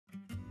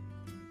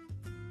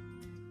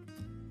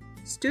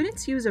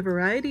Students use a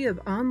variety of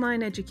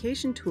online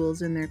education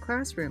tools in their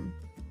classroom.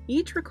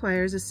 Each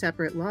requires a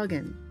separate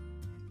login.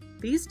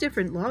 These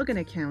different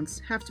login accounts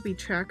have to be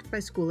tracked by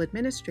school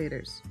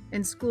administrators,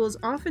 and schools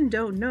often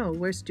don't know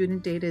where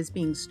student data is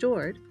being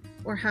stored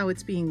or how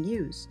it's being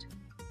used.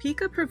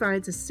 Pika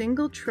provides a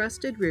single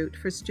trusted route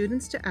for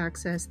students to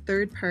access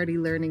third-party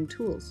learning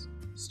tools.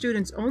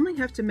 Students only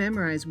have to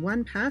memorize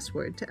one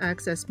password to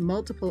access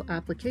multiple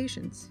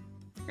applications,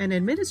 and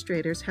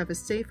administrators have a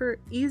safer,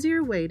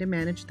 easier way to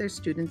manage their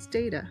students'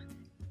 data.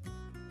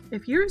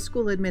 If you're a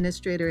school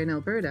administrator in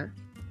Alberta,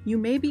 you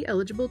may be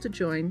eligible to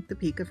join the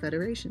Pika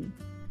Federation.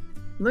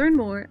 Learn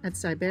more at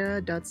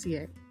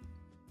cybera.ca.